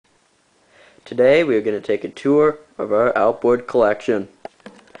Today we are going to take a tour of our outboard collection.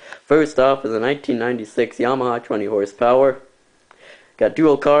 First off is a 1996 Yamaha 20 horsepower. Got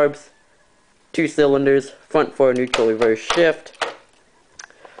dual carbs, 2 cylinders, front 4 neutral reverse shift.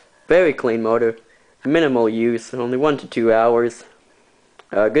 Very clean motor, minimal use, only 1 to 2 hours.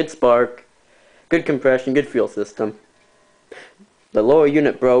 Good spark, good compression, good fuel system. The lower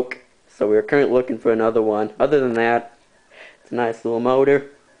unit broke, so we are currently looking for another one. Other than that, it's a nice little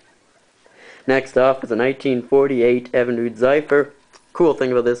motor. Next off is a 1948 Evinrude Zypher. Cool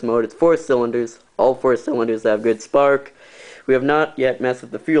thing about this motor, it's 4 cylinders. All 4 cylinders have good spark. We have not yet messed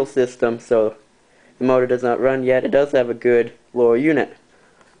with the fuel system, so the motor does not run yet. It does have a good lower unit.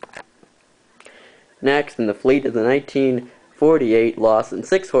 Next in the fleet is a 1948 Lauson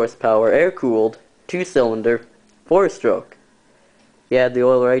 6 horsepower air-cooled 2-cylinder 4-stroke. You add the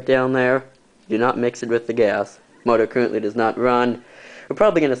oil right down there. Do not mix it with the gas. Motor currently does not run. We're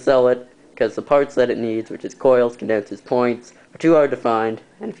probably going to sell it because the parts that it needs, which is coils, condensers, points, are too hard to find,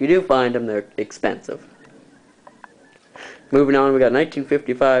 and if you do find them, they're expensive. Moving on, we got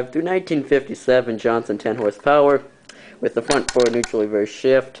 1955 through 1957 Johnson 10 horsepower with the front 4 neutral reverse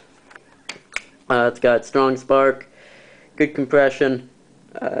shift. It's got strong spark, good compression.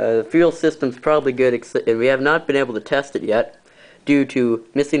 The fuel system's probably good, and we have not been able to test it yet due to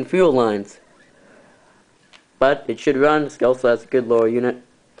missing fuel lines. But it should run. It also has a good lower unit.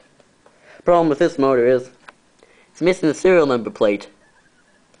 Problem with this motor is it's missing the serial number plate.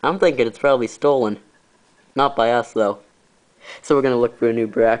 I'm thinking it's probably stolen. Not by us though. So we're going to look for a new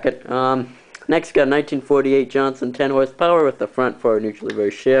bracket. Next got a 1948 Johnson 10 horsepower with the front 4 neutral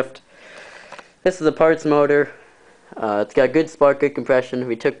reverse shift. This is a parts motor. It's got good spark, good compression.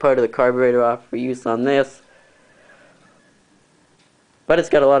 We took part of the carburetor off for use on this. But it's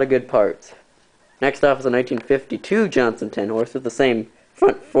got a lot of good parts. Next off is a 1952 Johnson 10 horse with the same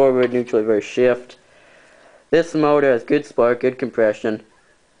front forward neutral reverse shift. This motor has good spark, good compression.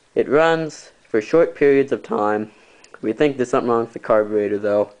 It runs for short periods of time. We think there's something wrong with the carburetor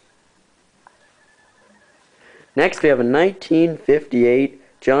though. Next we have a 1958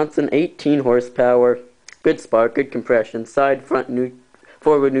 Johnson 18 horsepower, good spark, good compression, side front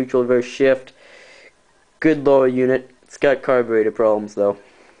forward neutral reverse shift, good lower unit. It's got carburetor problems though.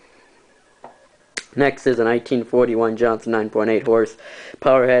 Next is a 1941 Johnson 9.8 horse.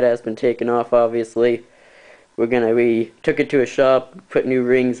 Power head has been taken off obviously. We took it to a shop, put new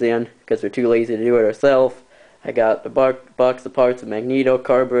rings in because we're too lazy to do it ourselves. I got a box of parts, a magneto,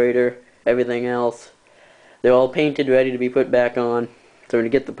 carburetor, everything else. They're all painted, ready to be put back on. So when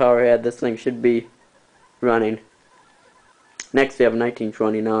you get the power head, this thing should be running. Next we have a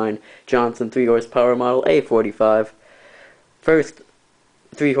 1929 Johnson 3 horsepower model A45. First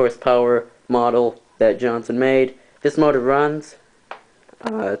 3 horsepower model that Johnson made. This motor runs.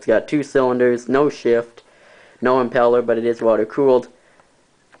 It's got 2 cylinders, no shift, no impeller, but it is water cooled.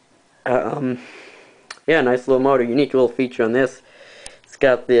 Yeah, nice little motor. Unique little feature on this. It's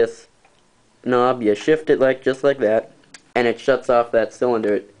got this knob. You shift it just like that, and it shuts off that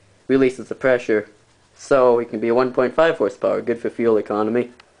cylinder. It releases the pressure, so it can be a 1.5 horsepower, good for fuel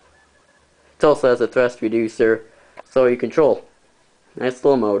economy. It also has a thrust reducer, so you control. Nice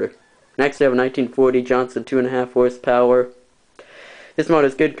little motor. Next we have a 1940 Johnson 2.5 horsepower. This motor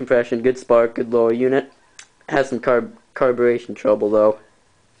has good compression, good spark, good lower unit. Has some carburation trouble though.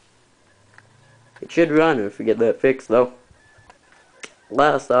 It should run if we get that fixed though.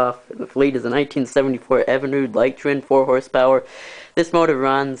 Last off, the fleet is a 1974 Evinrude Light Twin 4 horsepower. This motor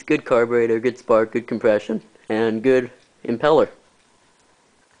runs, good carburetor, good spark, good compression, and good impeller.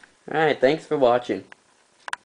 Alright, thanks for watching.